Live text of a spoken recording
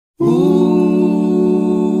Ooh,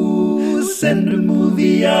 send a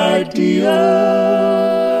movie idea.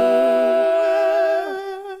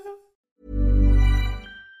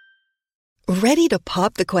 Ready to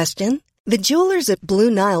pop the question? The jewelers at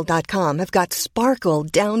BlueNile.com have got sparkle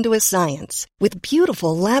down to a science with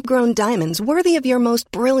beautiful lab-grown diamonds worthy of your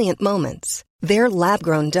most brilliant moments. Their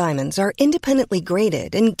lab-grown diamonds are independently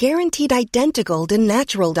graded and guaranteed identical to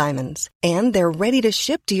natural diamonds, and they're ready to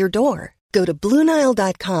ship to your door. Go to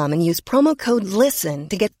BlueNile.com and use promo code LISTEN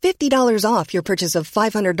to get $50 off your purchase of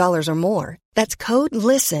 $500 or more. That's code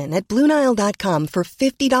LISTEN at BlueNile.com for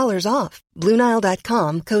 $50 off.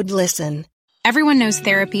 BlueNile.com, code LISTEN. Everyone knows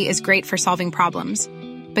therapy is great for solving problems,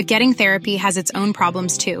 but getting therapy has its own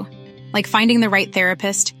problems too, like finding the right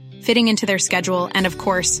therapist, fitting into their schedule, and of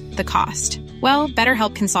course, the cost. Well,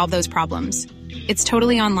 BetterHelp can solve those problems. It's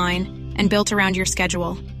totally online and built around your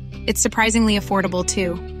schedule. It's surprisingly affordable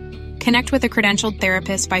too. Connect with a credentialed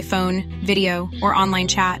therapist by phone, video, or online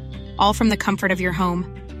chat, all from the comfort of your home.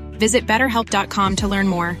 Visit BetterHelp.com to learn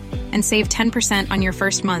more and save 10% on your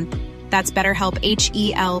first month. That's BetterHelp,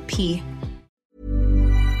 H-E-L-P.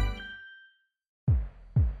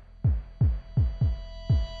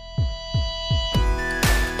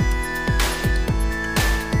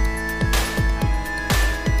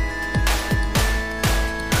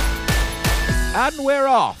 And we're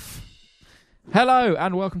off. Hello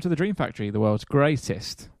and welcome to the Dream Factory, the world's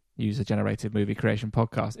greatest user-generated movie creation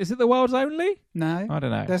podcast. Is it the world's only? No. I don't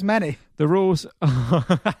know. There's many. The rules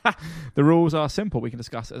the rules are simple. We can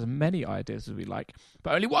discuss as many ideas as we like,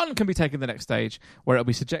 but only one can be taken to the next stage, where it'll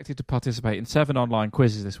be subjected to participate in 7 online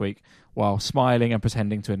quizzes this week while smiling and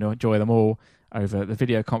pretending to enjoy them all over the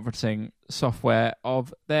video conferencing software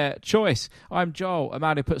of their choice. I'm Joel, a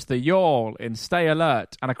man who puts the yawl in stay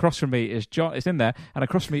alert, and across from me is John. It's in there, and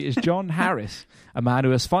across from me is John Harris, a man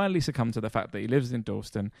who has finally succumbed to the fact that he lives in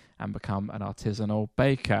Dalston and become an artisanal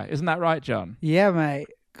baker. Isn't that right, John? Yeah, mate.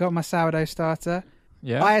 Got my sourdough starter.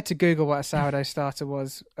 Yeah. I had to Google what a sourdough starter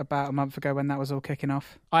was about a month ago when that was all kicking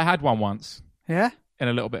off. I had one once. Yeah? In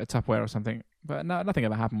a little bit of Tupperware or something, but no, nothing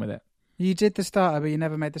ever happened with it. You did the starter, but you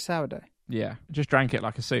never made the sourdough? Yeah, just drank it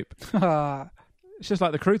like a soup. When It's just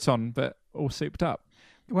like the crouton, but all souped up.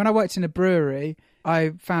 I worked in a brewery,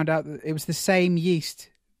 I found out that it was the same yeast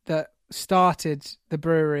that started the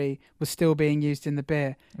brewery was still being used in the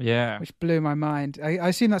beer. Yeah. Which blew my mind. I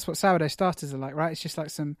assume that's what sourdough starters are like, right? It's just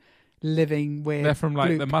like some living weird They're from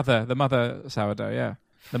like gloop. the mother sourdough, yeah.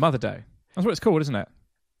 The mother dough. That's what it's called, isn't it?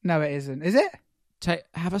 No, it isn't. Is it?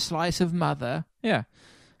 Have a slice of mother. Yeah.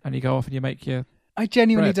 And you go off and you make your I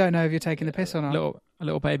genuinely bread. don't know if you're taking the piss or not. A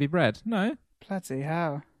little baby bread. No. Bloody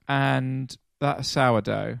hell. And that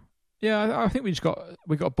sourdough. Yeah, I think we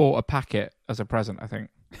got bought a packet as a present, I think.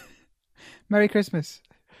 Merry Christmas.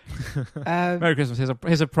 Merry Christmas.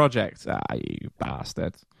 Here's a project. You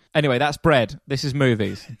bastard. Anyway, that's bread. This is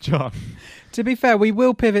movies. John. To be fair, we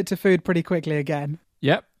will pivot to food pretty quickly again.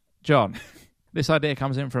 Yep. John. This idea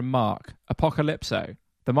comes in from Mark. Apocalypso.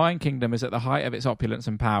 The Mayan kingdom is at the height of its opulence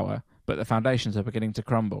and power, but the foundations are beginning to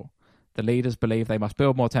crumble. The leaders believe they must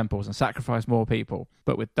build more temples and sacrifice more people,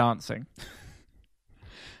 but with dancing.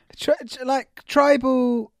 Like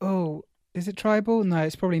tribal... Oh, is it tribal? No,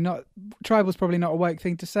 it's probably not. Tribal's probably not a woke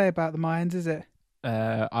thing to say about the Mayans, is it?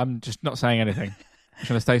 I'm just not saying anything. I'm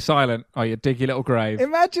going to stay silent. Oh, you dig your little grave.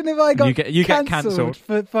 Imagine if I got you get cancelled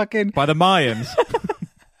for fucking... by the Mayans.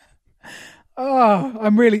 Oh,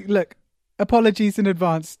 I'm really... Look, apologies in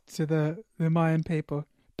advance to the Mayan people.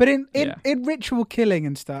 But in ritual killing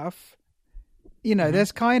and stuff, you know,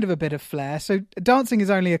 there's kind of a bit of flair. So dancing is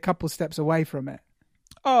only a couple steps away from it.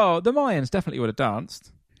 Oh, the Mayans definitely would have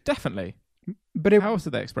danced. Definitely. But how else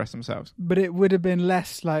did they express themselves? But it would have been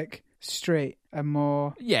less like street and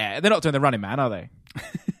more... Yeah, they're not doing the Running Man, are they?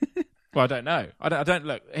 Well, I don't know. I don't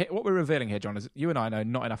look. What we're revealing here, John, is you and I know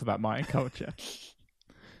not enough about Mayan culture.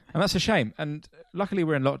 And that's a shame. And luckily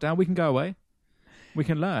we're in lockdown. We can go away. We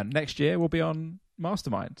can learn. Next year we'll be on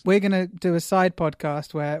Mastermind. We're going to do a side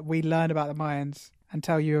podcast where we learn about the Mayans and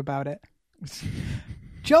tell you about it.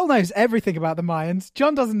 Joel knows everything about the Mayans.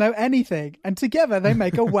 John doesn't know anything. And together they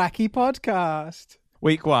make a wacky podcast.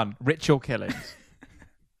 Week 1, ritual killings.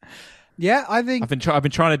 Yeah, I think... I've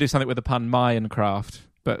been trying to do something with the pun Mayan craft,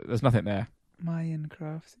 but there's nothing there. Mayan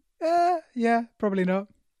craft. Yeah, probably not.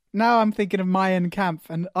 Now I'm thinking of Mayan camp,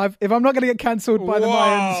 and if I'm not going to get cancelled by the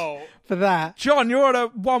Mayans for that... John, you're on a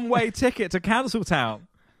one-way ticket to Cancel Town.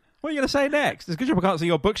 What are you going to say next? It's a good job I can't see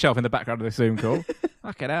your bookshelf in the background of this Zoom call.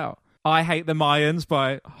 Fuck it out. I Hate the Mayans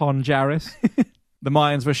by Hon Jarris. The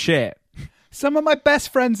Mayans were shit. Some of my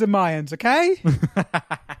best friends are Mayans, okay?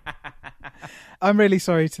 I'm really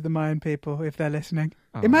sorry to the Mayan people if they're listening.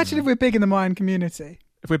 Oh, Imagine no. if we're big in the Mayan community.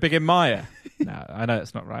 If we're big in Maya. No, I know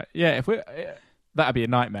it's not right. Yeah, that'd be a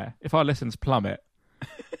nightmare. If our listens plummet,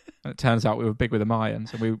 and it turns out we were big with the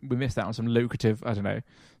Mayans, and we missed out on some lucrative, I don't know,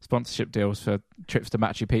 sponsorship deals for trips to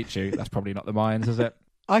Machu Picchu. That's probably not the Mayans, is it?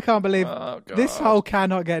 I can't believe this hole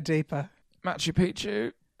cannot get deeper. Machu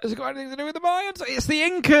Picchu. Has it got anything to do with the Mayans? It's the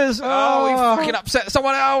Incas! Oh, we fucking upset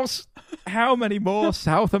someone else! How many more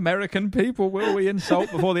South American people will we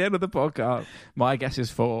insult before the end of the podcast? My guess is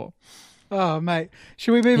 4. Oh, mate.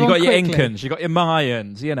 Should we move You on got your quickly? Incans, you got your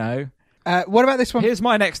Mayans, you know. What about this one? Here's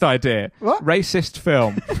my next idea. What? Racist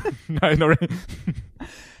film. No, not really.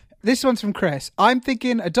 This one's from Chris. I'm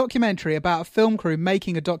thinking a documentary about a film crew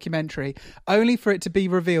making a documentary, only for it to be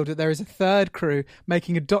revealed that there is a third crew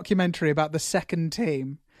making a documentary about the second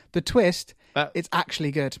team. The twist, it's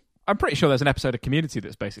actually good. I'm pretty sure there's an episode of Community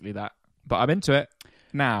that's basically that. But I'm into it.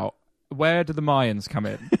 Now, where do the Mayans come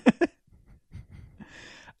in?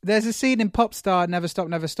 There's a scene in Popstar Never Stop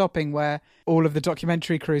Never Stopping where all of the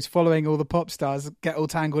documentary crews following all the pop stars get all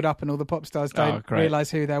tangled up and all the pop stars don't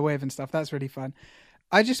realise who they're with and stuff. That's really fun.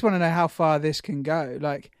 I just want to know how far this can go.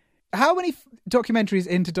 Like, how many documentaries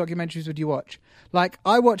into documentaries would you watch? Like,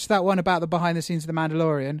 I watched that one about the behind the scenes of The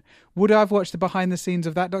Mandalorian. Would I have watched the behind the scenes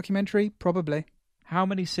of that documentary? Probably. How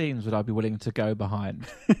many scenes would I be willing to go behind?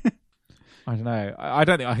 I don't know. I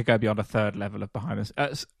don't think I could go beyond a third level of behind this.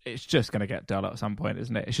 It's just going to get dull at some point,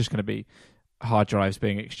 isn't it? It's just going to be hard drives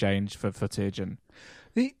being exchanged for footage and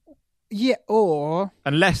or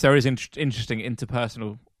unless there is interesting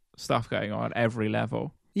interpersonal stuff going on at every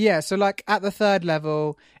level. Yeah, so like at the third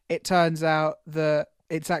level, it turns out that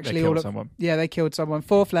it's actually someone. Yeah, they killed someone.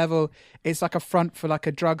 Fourth level, it's like a front for like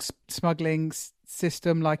a drug smuggling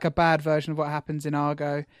system, like a bad version of what happens in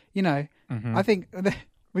Argo. You know, I think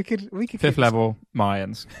we could. Fifth level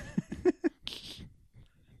Mayans.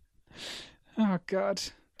 Oh God!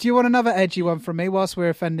 Do you want another edgy one from me whilst we're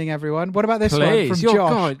offending everyone? What about this one from Josh?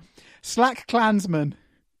 God. Slack Klansman.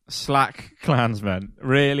 Slack Klansmen.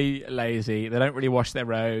 Really lazy. They don't really wash their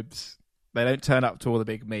robes. They don't turn up to all the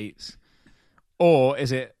big meets. Or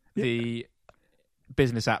is it the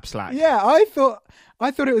business app Slack? Yeah, I thought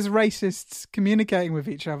it was racists communicating with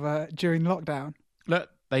each other during lockdown. Look,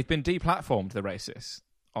 they've been deplatformed, the racists,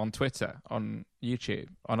 on Twitter, on YouTube,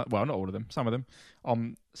 well, not all of them, some of them,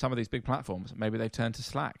 on some of these big platforms. Maybe they've turned to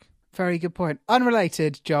Slack. Very good point.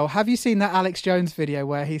 Unrelated, Joel, have you seen that Alex Jones video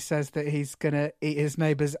where he says that he's going to eat his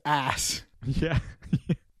neighbour's ass? Yeah.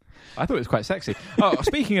 I thought it was quite sexy. Oh,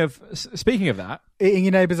 speaking of that. Eating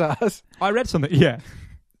your neighbour's ass? I read something, yeah.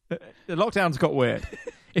 The lockdown's got weird.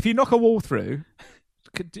 If you knock a wall through,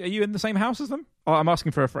 are you in the same house as them? Oh, I'm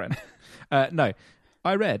asking for a friend. No.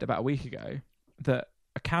 I read about a week ago that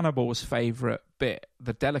a cannibal's favourite bit,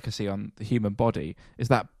 the delicacy on the human body, is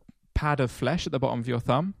that pad of flesh at the bottom of your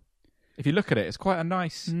thumb. If you look at it, it's quite a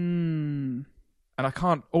nice... And I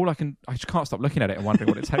just can't stop looking at it and wondering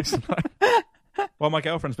what it tastes like. While my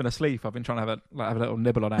girlfriend's been asleep, I've been trying to have a little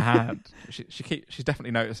nibble on her hand. She's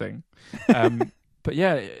definitely noticing. But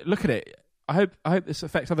yeah, look at it. I hope this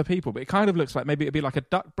affects other people, but it kind of looks like maybe it'd be like a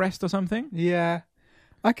duck breast or something. Yeah,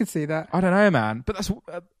 I could see that. I don't know, man. But that's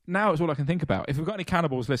now it's all I can think about. If we've got any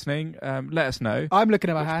cannibals listening, let us know. I'm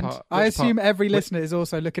looking at my hand. I assume every listener is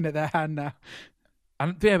also looking at their hand now.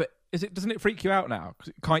 And yeah, but doesn't it freak you out now?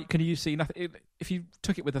 Can you see nothing? If you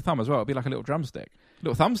took it with the thumb as well, it'd be like a little drumstick,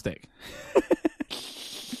 little thumbstick.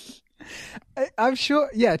 I'm sure.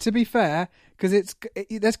 Yeah, to be fair, because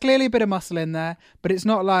there's clearly a bit of muscle in there, but it's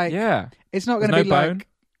not like it's not going to be bone. like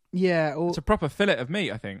it's a proper fillet of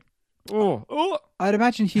meat, I think. Oh, I'd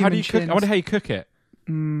imagine human. How do you cook? I wonder how you cook it.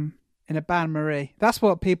 In a bain marie. That's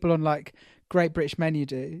what people on like Great British Menu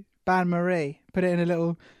do. Bain marie. Put it in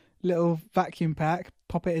a little vacuum pack.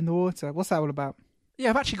 Pop it in the water. What's that all about? Yeah,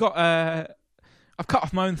 I've actually got. I've cut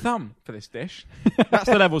off my own thumb for this dish. That's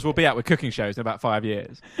the levels we'll be at with cooking shows in about 5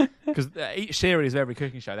 years. Because each series of every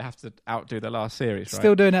cooking show, they have to outdo their last series, right?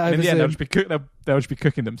 Still doing it over in the Zoom. End, they'll just be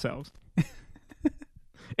cooking themselves.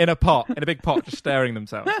 in a big pot, just staring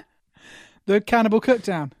themselves. The Cannibal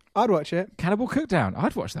Cookdown. I'd watch it. Cannibal Cookdown.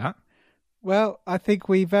 I'd watch that. Well, I think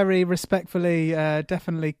we very respectfully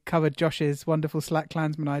definitely covered Josh's wonderful Slack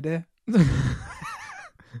Klansman idea.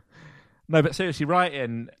 No, but seriously, write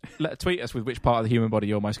in, tweet us with which part of the human body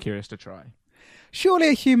you're most curious to try. Surely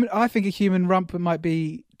I think a human rump might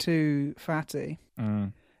be too fatty.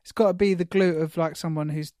 It's got to be the glute of like someone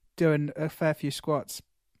who's doing a fair few squats.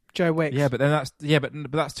 Joe Wicks. Yeah, but then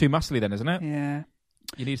that's too muscly then, isn't it? Yeah.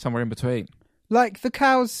 You need somewhere in between. Like the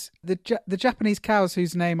cows, the Japanese cows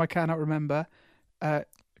whose name I cannot remember.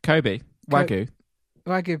 Kobe, Wagyu.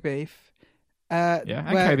 Wagyu beef.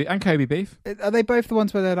 Yeah, and Kobe beef. Are they both the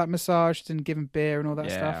ones where they're like massaged and given beer and all that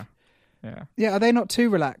stuff? Yeah. Are they not too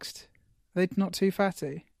relaxed? Are they not too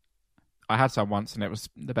fatty? I had some once, and it was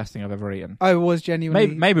the best thing I've ever eaten. Oh, it was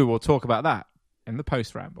genuinely. Maybe we'll talk about that in the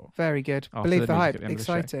post ramble. Very good. Believe the hype.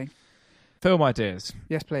 Exciting. Film ideas.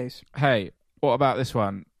 Yes, please. Hey, what about this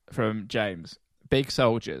one from James? Big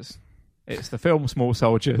Soldiers. It's the film Small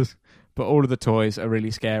Soldiers, but all of the toys are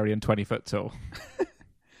really scary and 20 foot tall.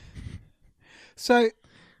 So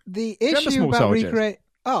the issue about recreate.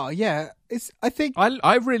 Oh yeah, I think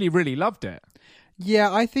I really, really loved it.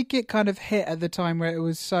 Yeah, I think it kind of hit at the time where it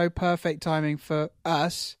was so perfect timing for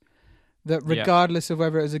us that regardless of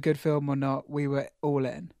whether it was a good film or not, we were all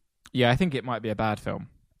in. Yeah, I think it might be a bad film.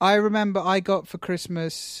 I remember I got for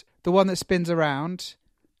Christmas the one that spins around,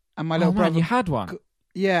 and my little brother. You had one.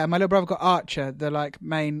 Yeah, my little brother got Archer, the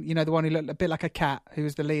main, the one who looked a bit like a cat, who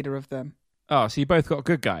was the leader of them. Oh, so you both got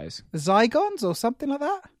good guys. The Zygons or something like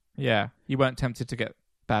that? Yeah, you weren't tempted to get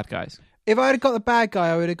bad guys. If I had got the bad guy,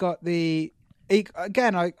 I would have got the...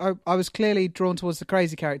 Again, I was clearly drawn towards the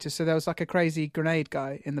crazy characters, so there was like a crazy grenade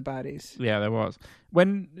guy in the baddies. Yeah, there was.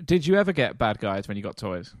 When did you ever get bad guys when you got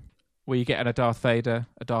toys? Were you getting a Darth Vader,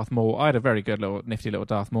 a Darth Maul? I had a very good nifty little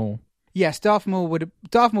Darth Maul. Yes, Darth Maul would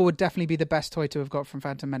definitely be the best toy to have got from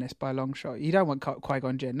Phantom Menace by a long shot. You don't want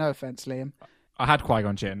Qui-Gon Jinn, no offense, Liam. I had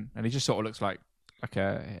Qui-Gon Jinn, and he just sort of looks like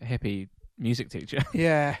a hippie music teacher.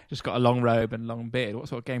 Yeah. Just got a long robe and long beard. What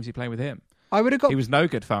sort of games are you playing with him? I would have got... He was no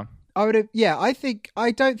good fun. I would have... Yeah,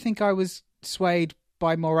 I don't think I was swayed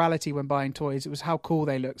by morality when buying toys. It was how cool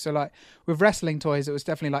they look. So like with wrestling toys, it was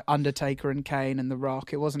definitely like Undertaker and Kane and The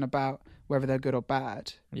Rock. It wasn't about whether they're good or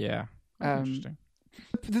bad. Yeah. Interesting.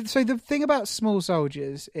 So the thing about Small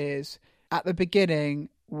Soldiers is at the beginning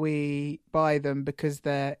we buy them because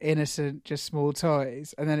they're innocent, just small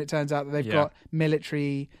toys, and then it turns out that they've got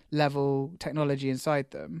military level technology inside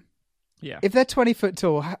them. Yeah. If they're 20 foot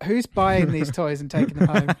tall, who's buying these toys and taking them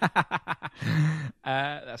home?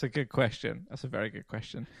 That's a good question. That's a very good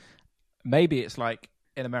question. Maybe it's like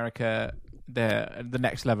in America, they're the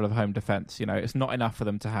next level of home defense. It's not enough for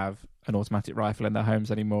them to have an automatic rifle in their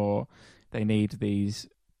homes anymore. They need these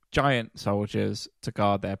giant soldiers to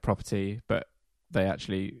guard their property, but they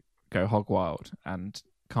actually go hog wild and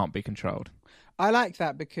can't be controlled. I like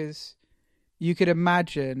that because you could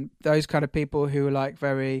imagine those kind of people who are like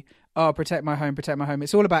very, protect my home, protect my home.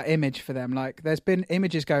 It's all about image for them. Like there's been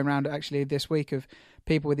images going around actually this week of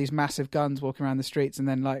people with these massive guns walking around the streets, and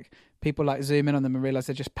then like people like zoom in on them and realize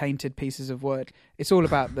they're just painted pieces of wood. It's all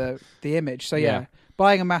about the image. So yeah,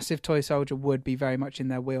 buying a massive toy soldier would be very much in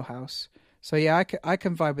their wheelhouse. So yeah, I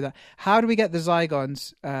can vibe with that. How do we get the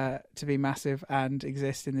Zygons to be massive and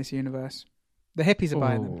exist in this universe? The hippies are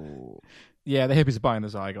buying them. Yeah, the hippies are buying the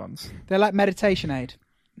Zygons. They're like meditation aid.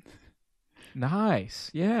 Nice,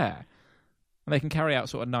 yeah. And they can carry out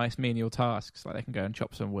sort of nice menial tasks, like they can go and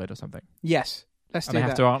chop some wood or something. Yes, let's do that. And they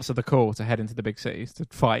have to answer the call to head into the big cities to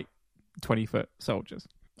fight 20-foot soldiers.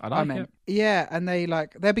 I like it. Yeah, and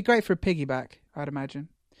they'd be great for a piggyback, I'd imagine.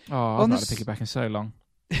 Oh, I've not had a piggyback in so long.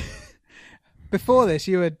 Before this,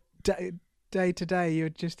 you were day to day, you were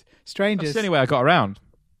just strangers. That's the only way I got around.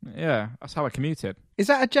 Yeah, that's how I commuted. Is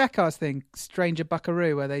that a Jackass thing, Stranger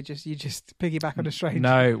Buckaroo, where you just piggyback on a stranger?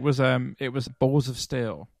 No, it was Balls of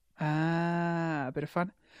Steel. A bit of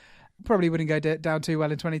fun. Probably wouldn't go down too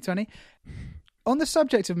well in 2020. On the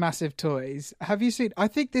subject of massive toys, have you seen... I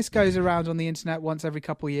think this goes around on the internet once every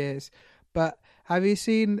couple of years, but have you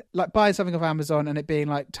seen like buying something off Amazon and it being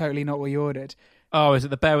like totally not what you ordered? Oh, is it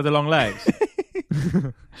the bear with the long legs?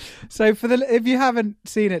 So if you haven't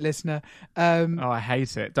seen it, listener... I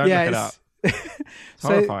hate it. Don't look it up. It's so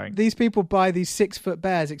horrifying. These people buy these 6-foot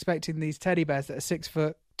bears expecting these teddy bears that are 6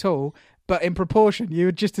 foot tall, but in proportion. You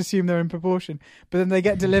would just assume they're in proportion. But then they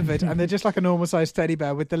get delivered and they're just like a normal sized teddy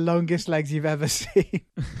bear with the longest legs you've ever seen.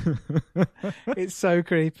 It's so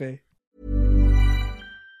creepy.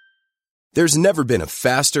 There's never been a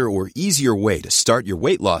faster or easier way to start your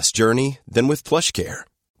weight loss journey than with PlushCare.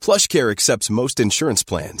 PlushCare accepts most insurance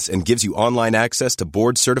plans and gives you online access to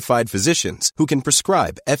board-certified physicians who can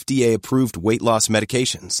prescribe FDA-approved weight loss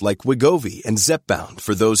medications like Wegovy and Zepbound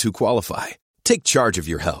for those who qualify. Take charge of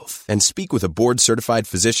your health and speak with a board-certified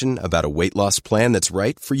physician about a weight loss plan that's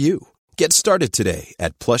right for you. Get started today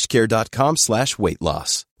at plushcare.com/weight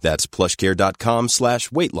loss. That's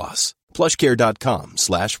plushcare.com/weight loss.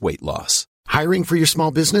 plushcare.com/weight loss. Hiring for your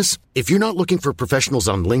small business? If you're not looking for professionals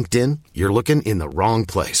on LinkedIn, you're looking in the wrong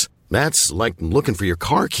place. That's like looking for your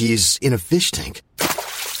car keys in a fish tank.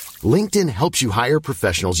 LinkedIn helps you hire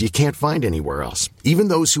professionals you can't find anywhere else, even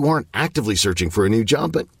those who aren't actively searching for a new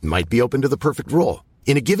job but might be open to the perfect role.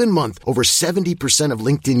 In a given month, over 70% of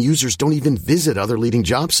LinkedIn users don't even visit other leading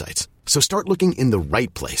job sites. So start looking in the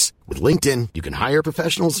right place. With LinkedIn, you can hire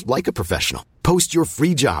professionals like a professional. Post your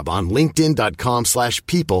free job on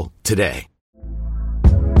linkedin.com/people today.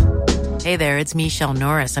 Hey there, it's Michelle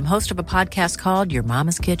Norris. I'm host of a podcast called Your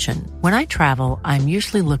Mama's Kitchen. When I travel, I'm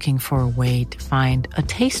usually looking for a way to find a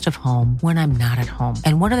taste of home when I'm not at home.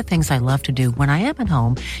 And one of the things I love to do when I am at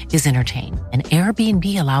home is entertain. And Airbnb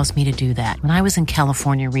allows me to do that. When I was in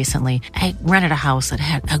California recently, I rented a house that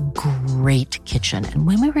had a great kitchen. And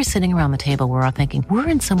when we were sitting around the table, we were all thinking, we're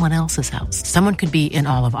in someone else's house. Someone could be in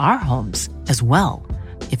all of our homes as well.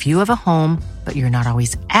 If you have a home, but you're not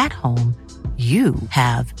always at home, you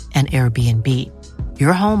have an Airbnb.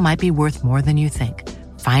 Your home might be worth more than you think.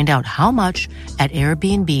 Find out how much at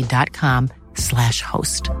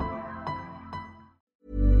airbnb.com/host.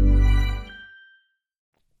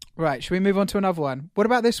 Right, should we move on to another one? What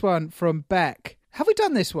about this one from Beck? Have we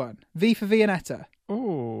done this one? V for Viennetta.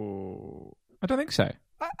 Oh, I don't think so.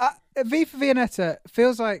 V for Viennetta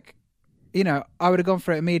feels like, I would have gone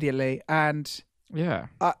for it immediately. And yeah,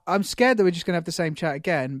 I'm scared that we're just going to have the same chat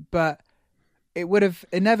again, but it would have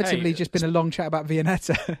inevitably just been a long chat about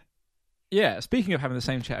Viennetta. Yeah, speaking of having the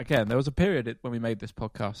same chat again, there was a period when we made this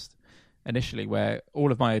podcast initially where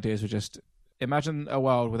all of my ideas were just, imagine a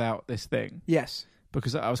world without this thing. Yes.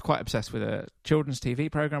 Because I was quite obsessed with a children's TV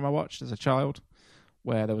program I watched as a child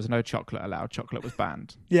where there was no chocolate allowed. Chocolate was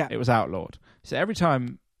banned. Yeah. It was outlawed. So every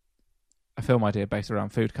time a film idea based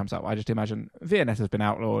around food comes up, I just imagine Viennetta's been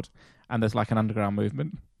outlawed and there's like an underground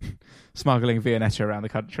movement smuggling Viennetta around the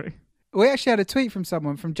country. We actually had a tweet from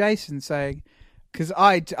someone, from Jason, saying, because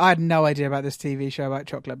I had no idea about this TV show about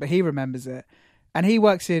chocolate, but he remembers it. And he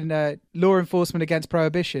works in law enforcement against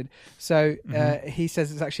prohibition. So he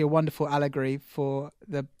says it's actually a wonderful allegory for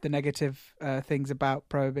the negative things about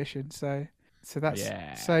prohibition. So that's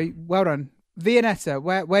so well done. Viennetta,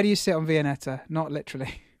 where do you sit on Viennetta? Not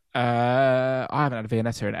literally. I haven't had a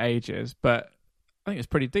Viennetta in ages, but I think it's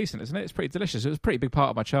pretty decent, isn't it? It's pretty delicious. It was a pretty big part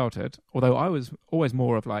of my childhood, although I was always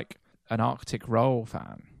more of like an Arctic roll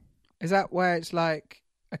fan. Is that where it's like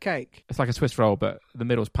a cake? It's like a Swiss roll, but the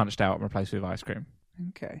middle's punched out and replaced with ice cream.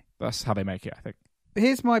 Okay. That's how they make it, I think.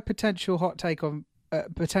 Here's my potential hot take on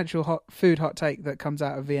food hot take that comes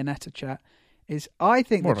out of Viennetta chat is I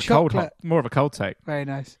think more of a cold take. Very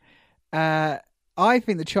nice. I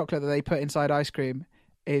think the chocolate that they put inside ice cream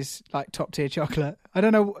is like top tier chocolate. I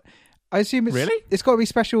don't know. I assume it's got to be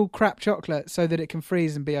special crap chocolate so that it can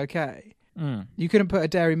freeze and be okay. You couldn't put a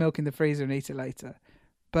dairy milk in the freezer and eat it later.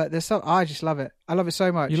 But I just love it. I love it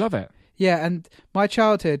so much. You love it? Yeah, and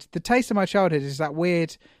the taste of my childhood is that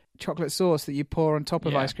weird chocolate sauce that you pour on top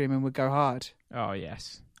of ice cream and would go hard. Oh,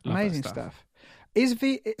 yes. Love amazing stuff.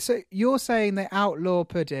 So you're saying they outlaw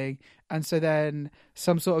pudding, and so then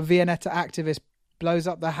some sort of Viennetta activist blows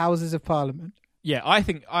up the Houses of Parliament? Yeah, I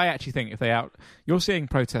actually think if you're seeing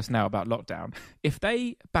protests now about lockdown. If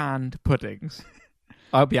they banned puddings,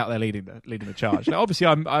 I'll be out there leading the charge. Now, obviously,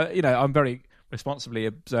 I'm very responsibly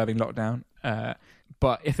observing lockdown.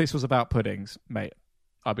 But if this was about puddings, mate,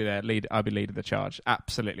 I'll be there. I'll be leading the charge.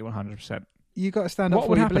 Absolutely, 100%. You got to stand up. What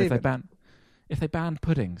would happen if they banned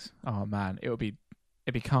puddings? Oh man, it'd be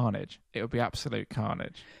carnage. It would be absolute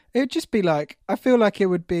carnage. It would just be like, I feel like it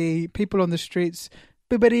would be people on the streets.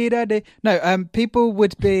 No, people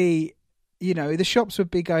would be, the shops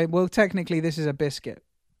would be going, well, technically this is a biscuit,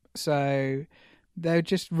 so they would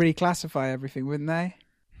just reclassify everything, wouldn't they?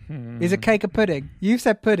 Is a cake a pudding? You've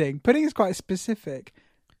said pudding. Pudding is quite specific.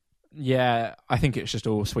 Yeah, I think it's just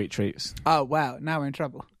all sweet treats. Oh, wow. Now we're in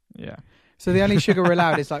trouble. Yeah. So the only sugar we're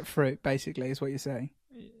allowed is like fruit, basically, is what you're saying.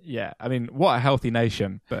 Yeah. I mean, what a healthy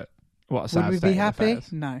nation, but what a sad Would we be happy?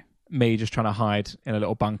 No. Me just trying to hide in a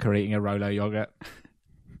little bunker eating a Rolo yogurt.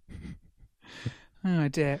 Oh,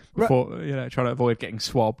 dear. Before, trying to avoid getting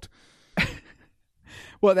swabbed.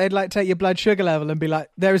 What, they'd like take your blood sugar level and be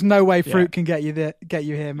like, there is no way fruit can get you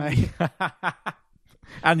here, mate.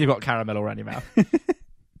 And you've got caramel around your mouth.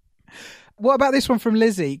 What about this one from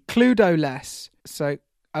Lizzie? Cluedo-less. So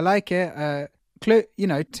I like it.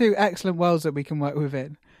 Two excellent worlds that we can work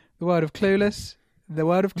within. The world of Clueless, the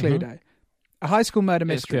world of Cluedo. Mm-hmm. A high school murder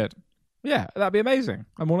mystery. It's good. Yeah, that'd be amazing.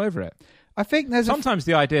 I'm all over it. I think sometimes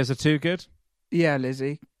the ideas are too good. Yeah,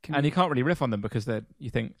 Lizzie. And you can't really riff on them because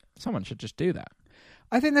you think someone should just do that.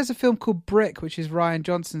 I think there's a film called Brick, which is Rian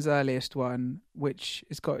Johnson's earliest one, which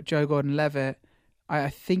has got Joe Gordon-Levitt. I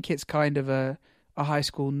think it's kind of a high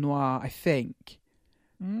school noir, I think.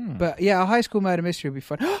 But yeah, a high school murder mystery would be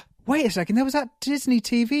fun. Wait a second, there was that Disney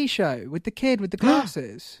TV show with the kid with the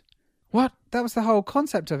glasses. What? That was the whole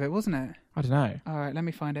concept of it, wasn't it? I don't know. All right, let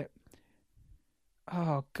me find it.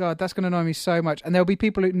 Oh, God, that's going to annoy me so much. And there'll be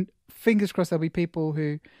people who, fingers crossed, there'll be people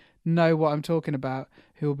who know what I'm talking about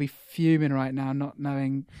who will be fuming right now, not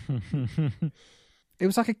knowing. It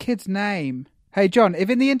was like a kid's name. Hey, John, if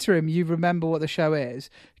in the interim you remember what the show is,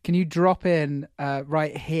 can you drop in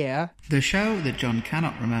right here? The show that John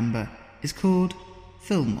cannot remember is called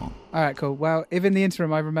Fillmore. All right, cool. Well, if in the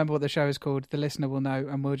interim I remember what the show is called, the listener will know,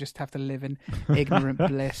 and we'll just have to live in ignorant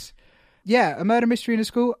bliss. Yeah, a murder mystery in a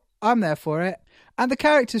school. I'm there for it. And the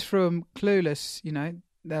characters from Clueless, you know,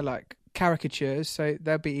 they're like caricatures, so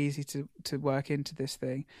they'll be easy to work into this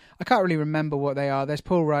thing. I can't really remember what they are. There's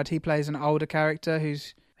Paul Rudd. He plays an older character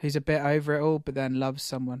who's a bit over it all, but then loves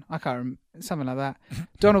someone. I can't remember. Something like that.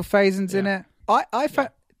 Donald Faison's in it.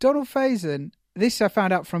 Donald Faison, this I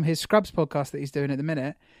found out from his Scrubs podcast that he's doing at the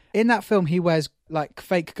minute. In that film, he wears like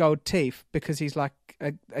fake gold teeth because he's like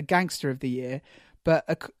a gangster of the year.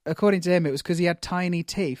 But according to him, it was because he had tiny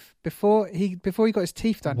teeth. Before he got his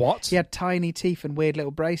teeth done, he had tiny teeth and weird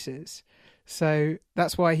little braces. So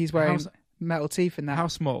that's why he's wearing metal teeth in that. How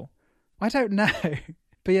small? I don't know.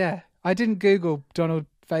 But yeah, I didn't Google Donald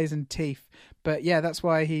Faison teeth. But yeah, that's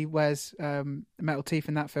why he wears metal teeth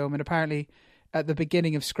in that film. And apparently at the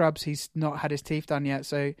beginning of Scrubs, he's not had his teeth done yet.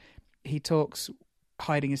 So he talks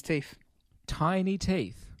hiding his teeth. Tiny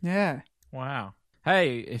teeth? Yeah. Wow.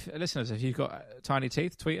 Hey, listeners, if you've got tiny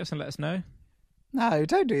teeth, tweet us and let us know. No,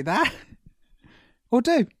 don't do that. Or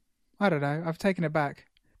do. I don't know. I've taken it back.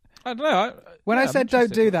 I don't know. When I said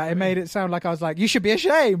don't do that, it made it sound like I was like, you should be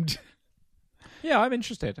ashamed. Yeah, I'm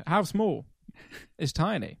interested. How small is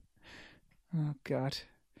tiny? Oh, God.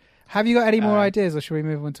 Have you got any more ideas, or should we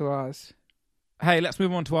move on to ours? Hey, let's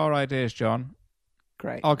move on to our ideas, John.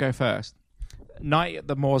 Great. I'll go first. Night at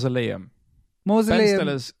the Mausoleum. Ben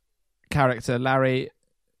Stiller's character Larry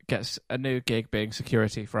gets a new gig being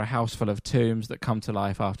security for a house full of tombs that come to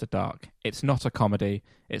life after dark. It's not a comedy.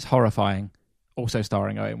 It's horrifying. Also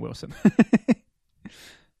starring Owen Wilson.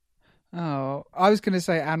 Oh, I was going to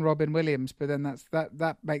say Anne Robin Williams, but then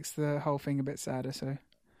that makes the whole thing a bit sadder. So.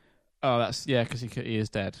 Oh, that's because he is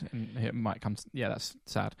dead, and it might come. That's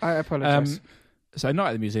sad. I apologise. So, Night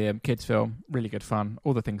at the Museum, kids' film, really good fun.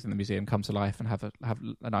 All the things in the museum come to life and have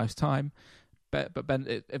a nice time. But Ben,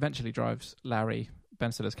 it eventually drives Larry,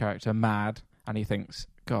 Ben Stiller's character, mad, and he thinks,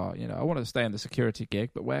 God, I want to stay in the security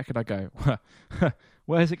gig, but where could I go?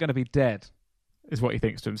 Where is it going to be dead? Is what he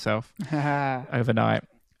thinks to himself overnight.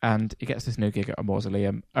 And he gets this new gig at a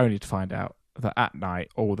mausoleum, only to find out that at night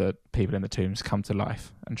all the people in the tombs come to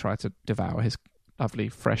life and try to devour his lovely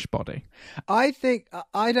fresh body. I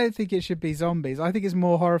don't think it should be zombies. I think it's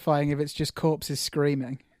more horrifying if it's just corpses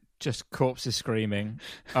screaming. Just corpses screaming.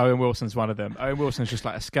 Owen Wilson's one of them. Owen Wilson's just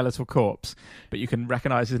like a skeletal corpse, but you can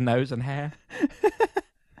recognise his nose and hair.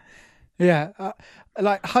 Yeah,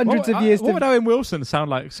 like hundreds of years. What would Owen Wilson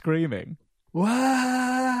sound like screaming? Whoa!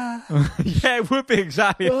 Yeah, it would be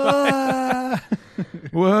exactly like that.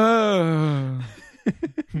 Whoa!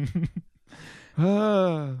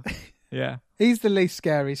 Whoa! Yeah. He's the least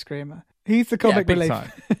scary screamer. He's the comic relief.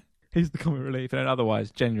 He's the comic relief in an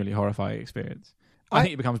otherwise genuinely horrifying experience. I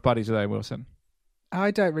think he becomes buddies with Owen Wilson.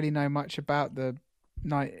 I don't really know much about the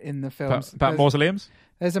night in the films. About mausoleums?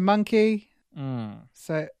 There's a monkey.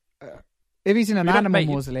 So if he's in an animal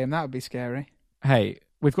mausoleum, that would be scary. Hey,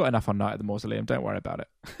 we've got enough on Night at the Mausoleum. Don't worry about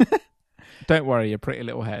it. Don't worry, your pretty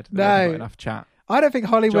little head. We've got enough chat. I don't think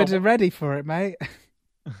Hollywood are ready for it, mate.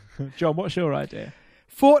 John, what's your idea?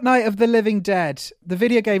 Fortnite of the Living Dead. The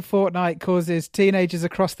video game Fortnite causes teenagers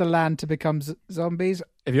across the land to become zombies.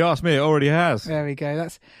 If you ask me, it already has. There we go.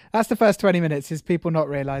 That's the first 20 minutes, is people not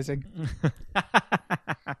realising.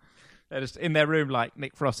 They're just in their room like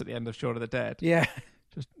Nick Frost at the end of Shaun of the Dead. Yeah.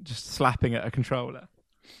 Just slapping at a controller.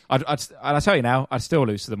 I'll tell you now, I'd still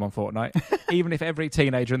lose to them on Fortnite. Even if every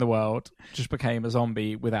teenager in the world just became a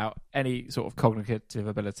zombie without any sort of cognitive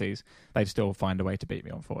abilities, they'd still find a way to beat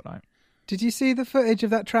me on Fortnite. Did you see the footage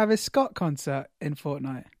of that Travis Scott concert in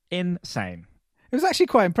Fortnite? Insane. It was actually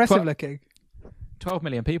quite impressive looking. 12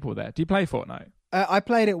 million people there. Do you play Fortnite? I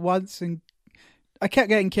played it once and I kept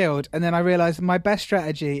getting killed, and then I realised my best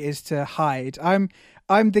strategy is to hide. I'm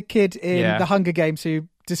the kid in the Hunger Games who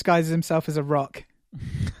disguises himself as a rock.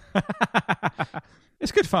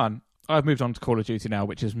 It's good fun. I've moved on to Call of Duty now,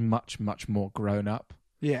 which is much, much more grown up.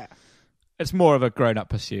 Yeah. It's more of a grown up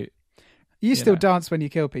pursuit. You still dance when you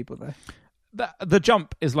kill people, though. The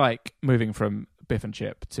jump is like moving from Biff and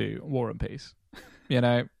Chip to War and Peace.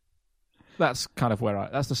 That's kind of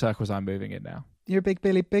that's the circles I'm moving in now. You're a big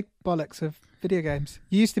Billy Big Bollocks of video games.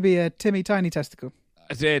 You used to be a Timmy Tiny Testicle.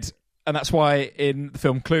 I did. And that's why in the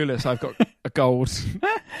film Clueless, I've got a gold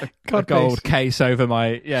case over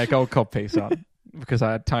my gold cod piece on. because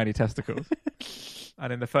I had tiny testicles.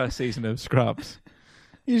 And in the first season of Scrubs,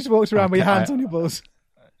 you just walked around with your hands on your balls.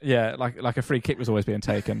 Yeah, like a free kick was always being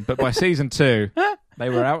taken. But by season 2, they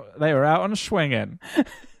were out on swinging.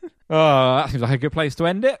 Oh, that seems like a good place to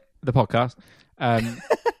end it. The podcast.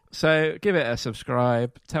 So give it a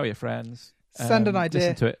subscribe. Tell your friends. Send an idea.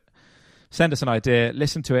 Listen to it. Send us an idea.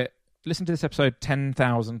 Listen to it. Listen to this episode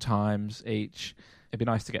 10,000 times each. It'd be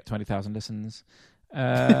nice to get 20,000 listens.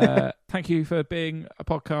 Thank you for being a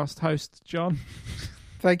podcast host, John.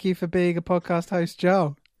 Thank you for being a podcast host,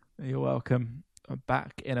 Joe. You're welcome. I'm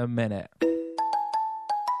back in a minute.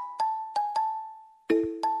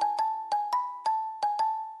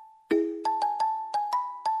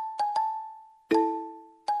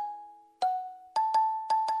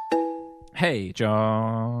 Hey,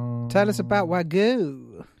 John. Tell us about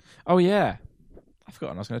Wagyu. Oh, yeah. I've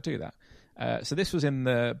forgotten I was going to do that. So this was in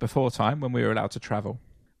the before time when we were allowed to travel.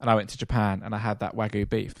 And I went to Japan and I had that Wagyu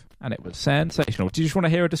beef. And it was sensational. Do you just want to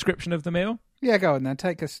hear a description of the meal? Yeah, go on then.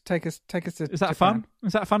 Take us to Is that Japan. fun?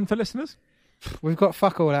 Is that fun for listeners? We've got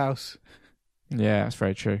fuck all else. Yeah, that's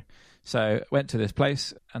very true. So went to this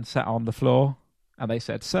place and sat on the floor. And they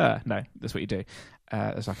said, sir, no, that's what you do.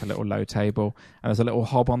 There's like a little low table. And there's a little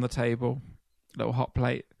hob on the table, little hot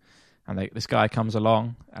plate. And this guy comes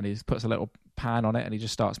along and he puts a little pan on it and he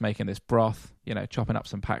just starts making this broth, chopping up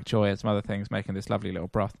some pak choy and some other things, making this lovely little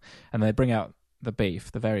broth. And they bring out the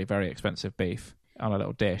beef, the very, very expensive beef, on a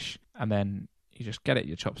little dish. And then you just get it,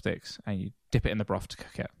 your chopsticks, and you dip it in the broth to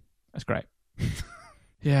cook it. That's great.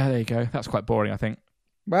 Yeah, there you go. That's quite boring, I think.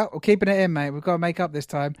 Well, we're keeping it in, mate. We've got to make up this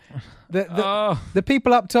time. The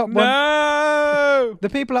people up top the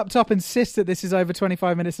people up top insist that this is over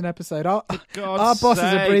 25 minutes an episode. Our bosses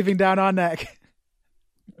are breathing down our neck.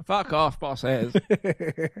 Fuck off, bosses.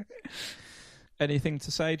 Anything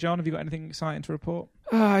to say, John? Have you got anything exciting to report?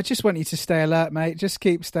 I just want you to stay alert, mate. Just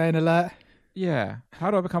keep staying alert. Yeah.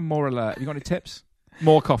 How do I become more alert? Have you got any tips?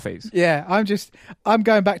 More coffees? Yeah, I'm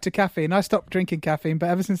going back to caffeine. I stopped drinking caffeine, but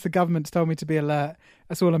ever since the government's told me to be alert,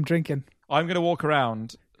 that's all I'm drinking. I'm going to walk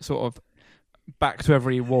around sort of back to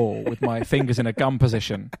every wall with my fingers in a gun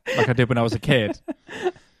position, like I did when I was a kid.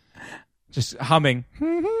 Just humming.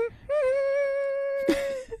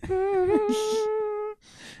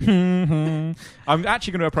 I'm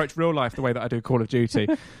actually going to approach real life the way that I do Call of Duty.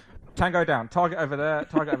 Tango down, target over there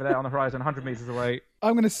on the horizon, 100 metres away.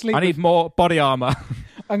 I'm going to sleep. I need more body armour.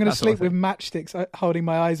 I'm going to sleep with matchsticks holding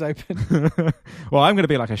my eyes open. Well, I'm going to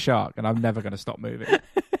be like a shark and I'm never going to stop moving,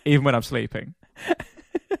 even when I'm sleeping.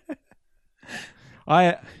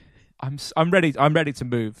 I'm ready to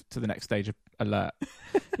move to the next stage of alert.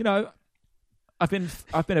 I've been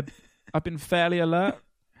fairly alert,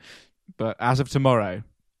 but as of tomorrow,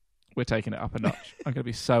 we're taking it up a notch. I'm going to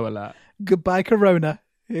be so alert. Goodbye, Corona.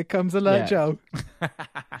 Here comes Alert Joe.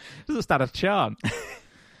 Doesn't stand a chance.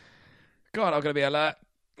 God, I'm going to be alert.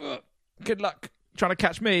 Good luck trying to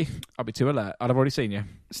catch me. I'll be too alert. I'd have already seen you.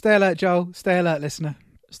 Stay alert, Joel. Stay alert, listener.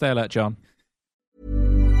 Stay alert, John.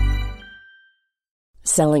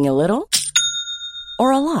 Selling a little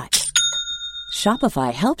or a lot?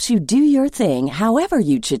 Shopify helps you do your thing however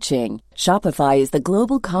you cha-ching. Shopify is the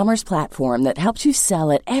global commerce platform that helps you sell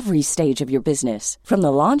at every stage of your business. From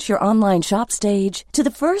the launch your online shop stage to the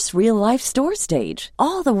first real-life store stage,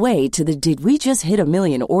 all the way to the did we just hit a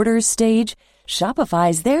million orders stage.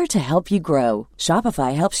 Shopify's there to help you grow.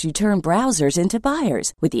 Shopify helps you turn browsers into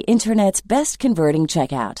buyers with the internet's best converting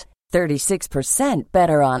checkout. 36%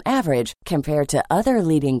 better on average compared to other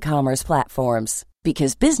leading commerce platforms.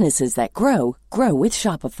 Because businesses that grow with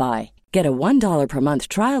Shopify. Get a $1 per month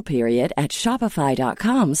trial period at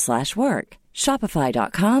shopify.com/work.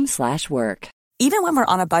 Shopify.com/work. Even when we're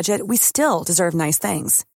on a budget, we still deserve nice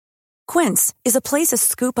things. Quince is a place to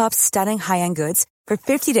scoop up stunning high-end goods for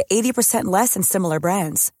 50 to 80% less than similar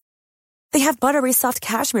brands. They have buttery soft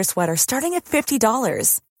cashmere sweaters starting at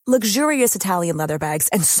 $50, luxurious Italian leather bags,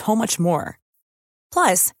 and so much more.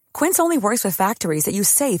 Plus, Quince only works with factories that use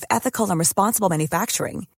safe, ethical, and responsible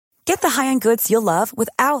manufacturing. Get the high-end goods you'll love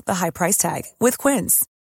without the high price tag with Quince.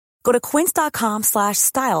 Go to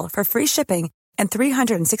quince.com/style for free shipping and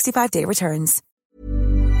 365-day returns.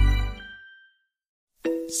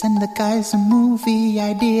 Send the guys a movie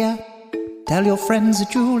idea. Tell your friends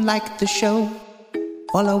that you like the show.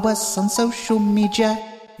 Follow us on social media.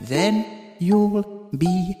 Then you'll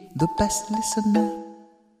be the best listener.